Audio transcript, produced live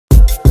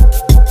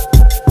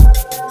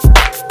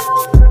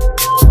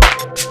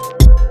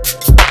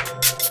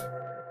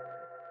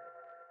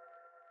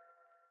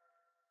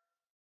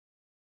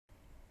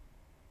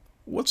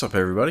What's up,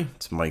 everybody?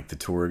 It's Mike the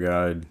Tour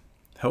Guide,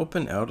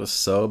 helping out a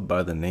sub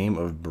by the name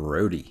of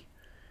Brody.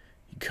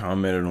 He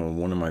commented on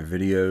one of my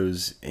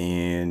videos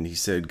and he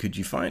said, could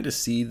you find a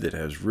seed that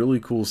has really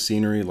cool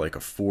scenery, like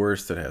a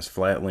forest that has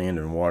flat land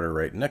and water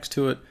right next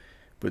to it,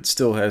 but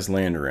still has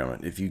land around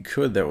it? If you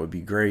could, that would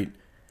be great.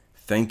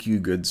 Thank you,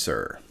 good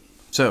sir.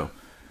 So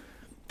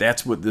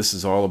that's what this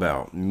is all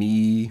about.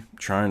 Me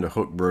trying to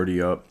hook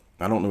Brody up.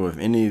 I don't know if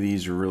any of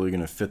these are really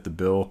going to fit the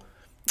bill,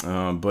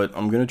 but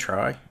I'm going to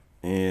try.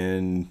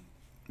 And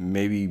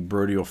maybe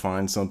Brody will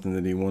find something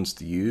that he wants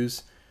to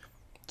use.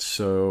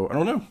 So I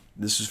don't know.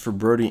 This is for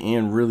Brody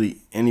and really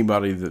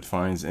anybody that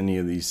finds any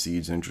of these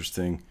seeds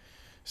interesting.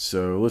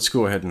 So let's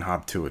go ahead and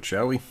hop to it,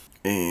 shall we?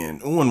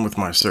 And on with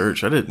my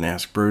search, I didn't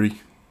ask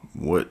Brody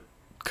what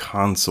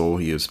console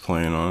he is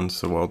playing on,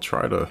 so I'll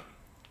try to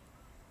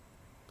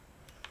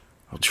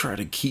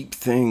keep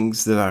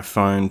things that I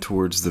find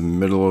towards the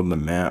middle of the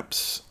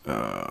maps,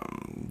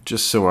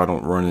 just so I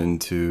don't run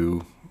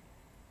into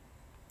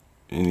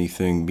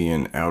anything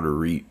being out of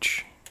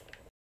reach.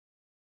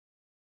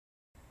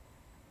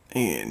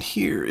 And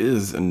here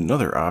is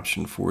another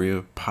option for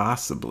you,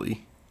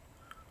 possibly.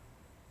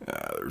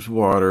 There's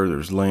water,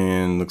 there's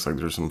land, looks like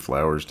there's some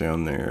flowers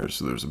down there.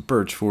 So there's a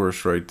birch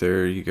forest right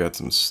there. You got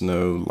some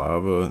snow,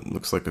 lava,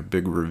 looks like a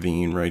big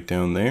ravine right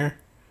down there.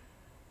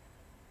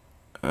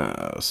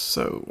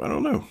 So I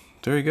don't know.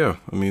 There you go.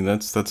 I mean,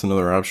 that's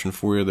another option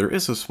for you. There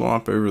is a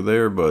swamp over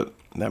there, but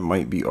that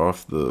might be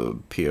off the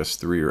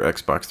PS3 or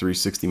Xbox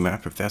 360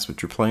 map if that's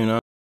what you're playing on.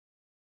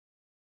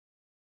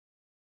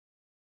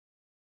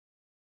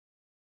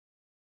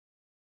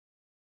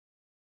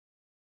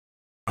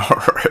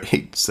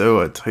 Alright,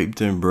 so I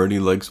typed in Brody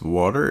likes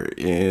water,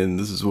 and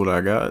this is what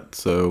I got.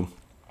 So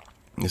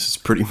this is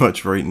pretty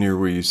much right near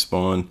where you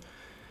spawn.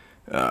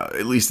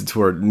 At least it's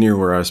near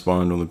where I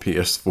spawned on the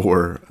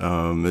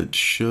PS4. It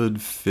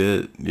should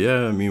fit.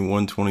 Yeah, I mean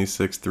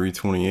 126,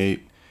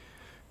 328.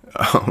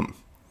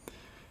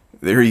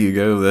 There you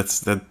go.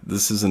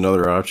 This is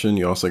another option.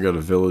 You also got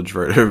a village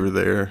right over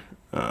there.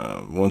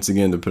 Once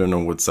again, depending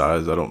on what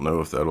size, I don't know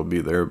if that'll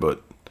be there,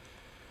 but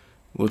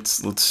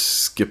let's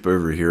skip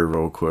over here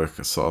real quick.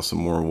 I saw some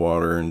more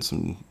water and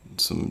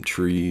some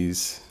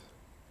trees.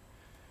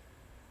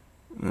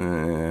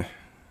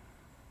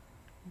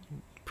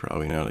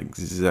 Probably not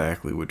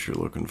exactly what you're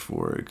looking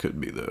for. It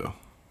could be though.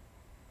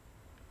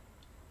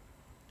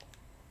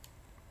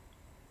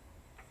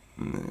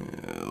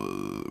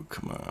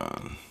 Come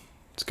on.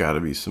 It's got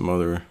to be some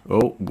other.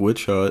 Oh,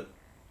 witch hut.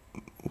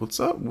 What's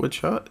up,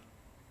 witch hut?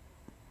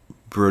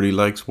 Brody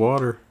likes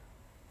water.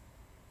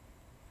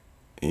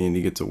 And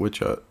he gets a witch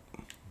hut.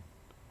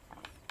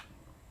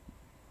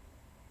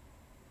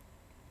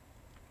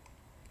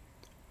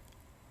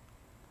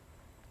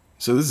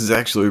 So this is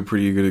actually a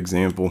pretty good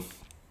example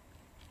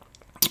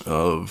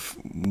of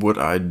what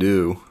I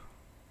do.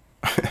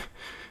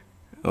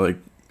 Like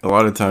a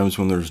lot of times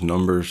when there's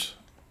numbers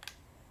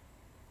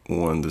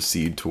on the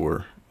seed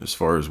tour, as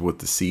far as what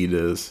the seed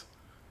is,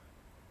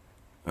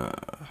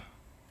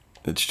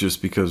 it's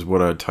just because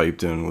what I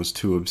typed in was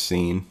too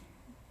obscene.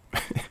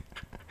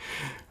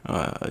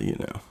 You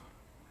know.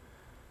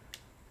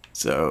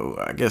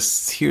 So I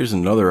guess here's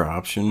another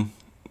option.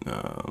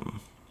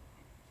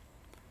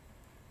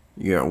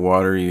 You got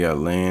water, you got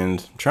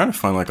land. I'm trying to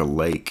find like a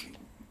lake.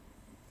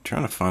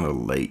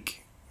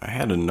 I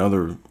had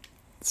another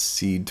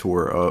seed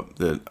tour up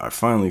that I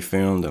finally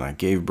found, and I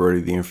gave Brody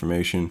the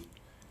information.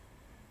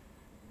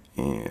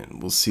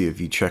 And we'll see if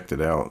he checked it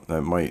out.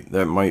 That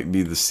might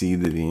be the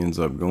seed that he ends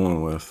up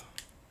going with.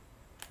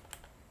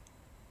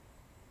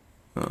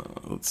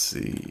 Let's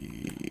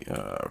see.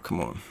 Come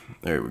on.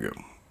 There we go.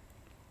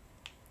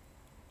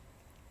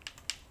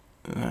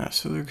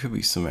 So there could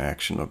be some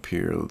action up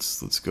here.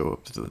 Let's go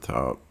up to the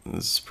top.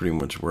 This is pretty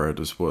much where I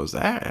just was.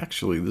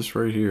 Actually, this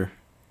right here,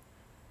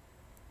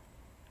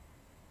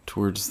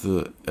 towards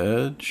the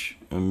edge.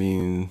 I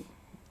mean,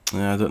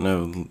 I don't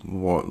know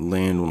what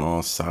land on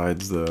all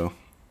sides though.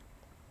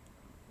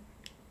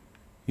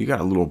 You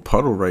got a little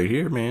puddle right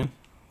here, man.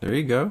 There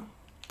you go.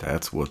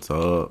 That's what's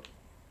up.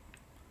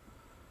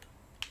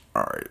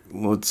 Alright,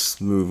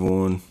 let's move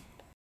on.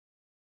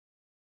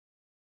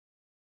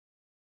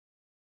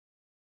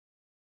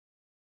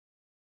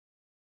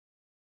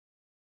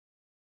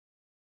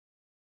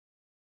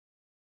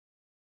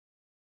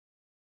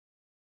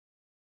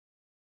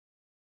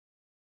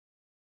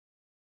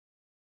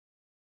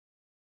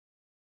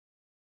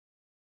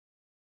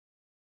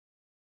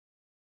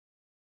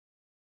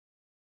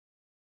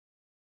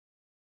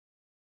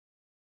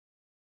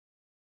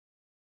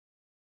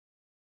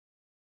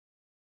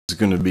 This is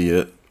gonna be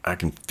it. I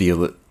can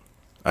feel it.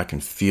 I can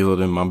feel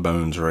it in my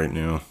bones right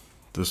now.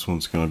 This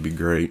one's gonna be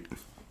great.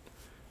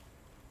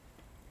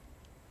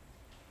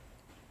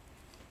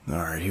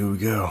 Alright, here we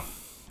go.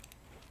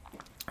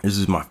 This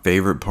is my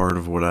favorite part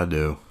of what I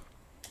do.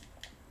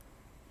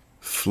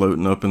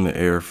 Floating up in the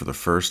air for the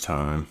first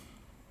time.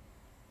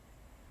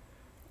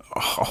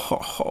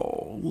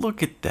 Oh,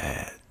 look at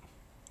that.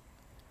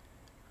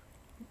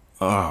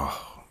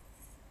 Oh,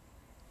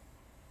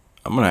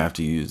 I'm gonna have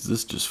to use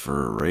this just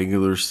for a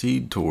regular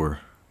seed tour.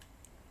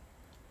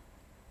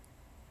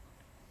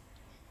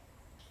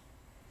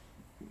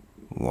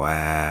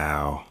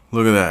 Wow,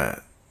 look at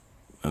that.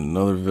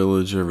 Another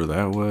village over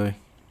that way.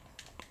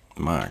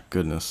 My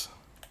goodness.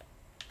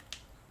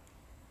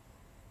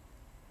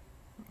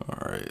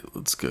 Alright,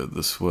 let's go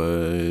this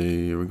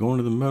way. Are we going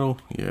to the middle?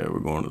 Yeah, we're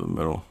going to the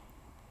middle.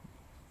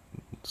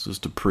 It's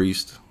just a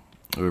priest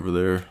over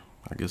there.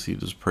 I guess he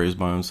just prays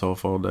by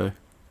himself all day.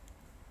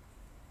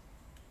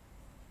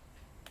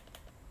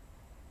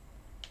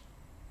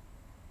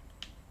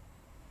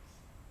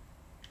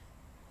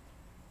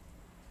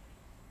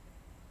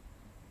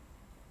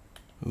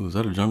 Ooh, is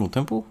that a jungle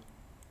temple?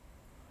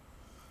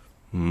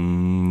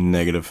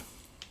 Negative.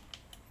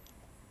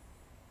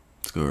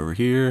 Let's go over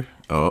here.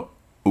 Oh,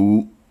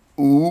 ooh,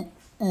 ooh,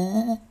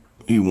 ooh.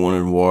 He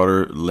wanted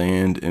water,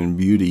 land, and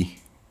beauty.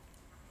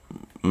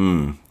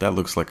 That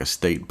looks like a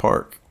state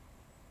park.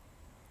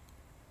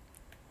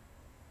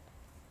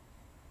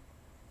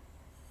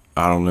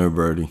 I don't know,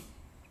 Brody.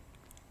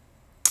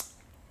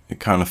 It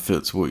kind of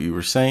fits what you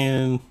were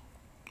saying.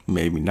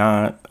 Maybe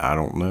not. I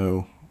don't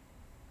know.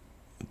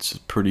 It's a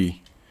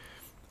pretty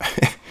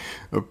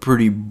a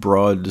pretty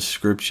broad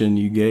description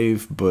you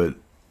gave, but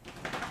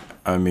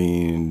I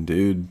mean,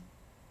 dude,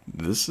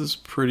 this is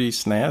pretty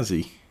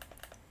snazzy.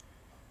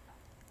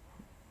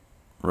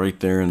 Right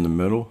there in the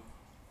middle.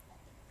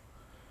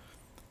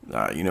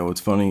 You know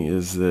what's funny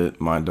is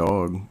that my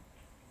dog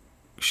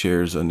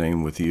shares a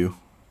name with you.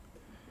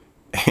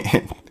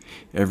 And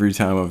every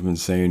time I've been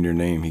saying your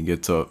name, he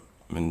gets up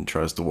and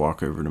tries to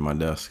walk over to my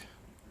desk.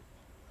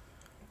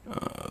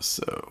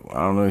 So I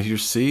don't know. Your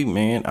seed,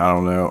 man. I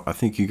don't know. I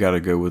think you got to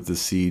go with the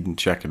seed and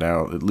check it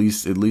out. At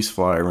least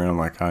fly around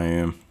like I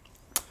am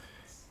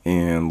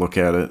and look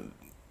at it.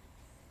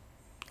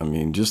 I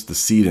mean, just the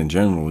seed in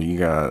general. You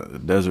got a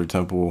desert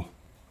temple.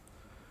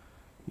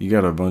 You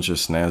got a bunch of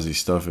snazzy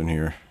stuff in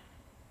here.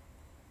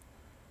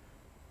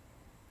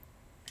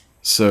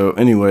 So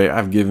anyway,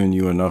 I've given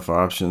you enough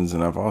options,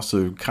 and I've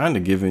also kind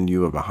of given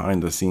you a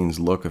behind the scenes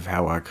look of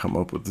how I come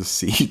up with the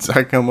seeds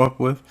I come up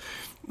with.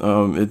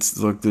 It's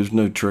look, there's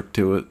no trick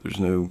to it. There's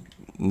no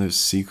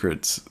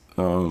secrets.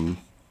 I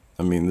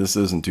mean, this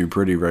isn't too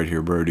pretty right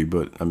here, Brody,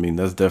 but I mean,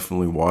 that's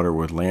definitely water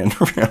with land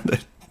around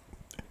it.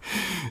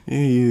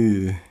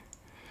 Yeah.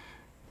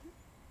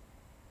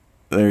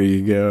 There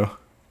you go.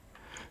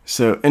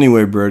 So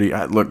anyway, Brody,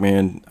 look,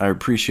 man, I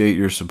appreciate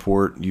your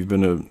support. You've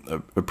been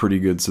a pretty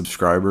good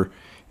subscriber,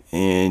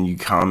 and you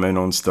comment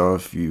on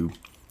stuff. You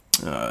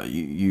know,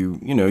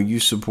 you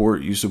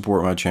support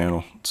my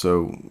channel.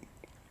 So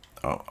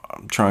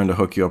I'm trying to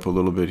hook you up a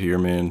little bit here,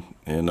 man.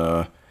 And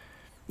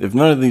if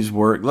none of these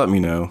work, let me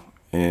know,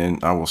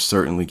 and I will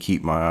certainly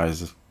keep my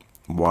eyes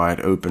wide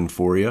open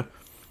for you.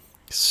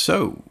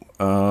 So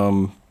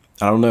I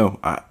don't know.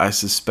 I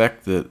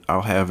suspect that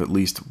I'll have at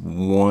least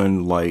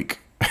one like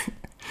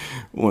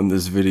on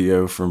this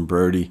video from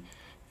Brody,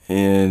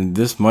 and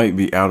this might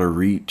be out of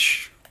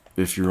reach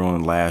if you're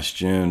on last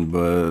gen,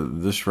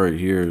 but this right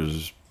here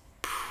is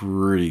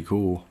pretty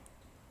cool.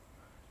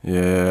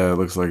 Yeah, it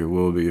looks like it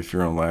will be if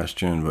you're on last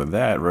gen, but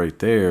that right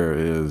there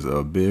is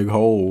a big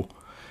hole.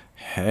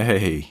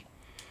 Hey.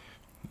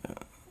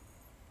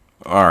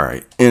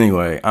 Alright,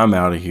 anyway, I'm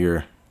out of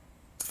here.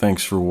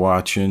 Thanks for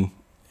watching,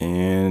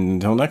 and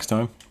until next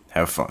time,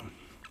 have fun.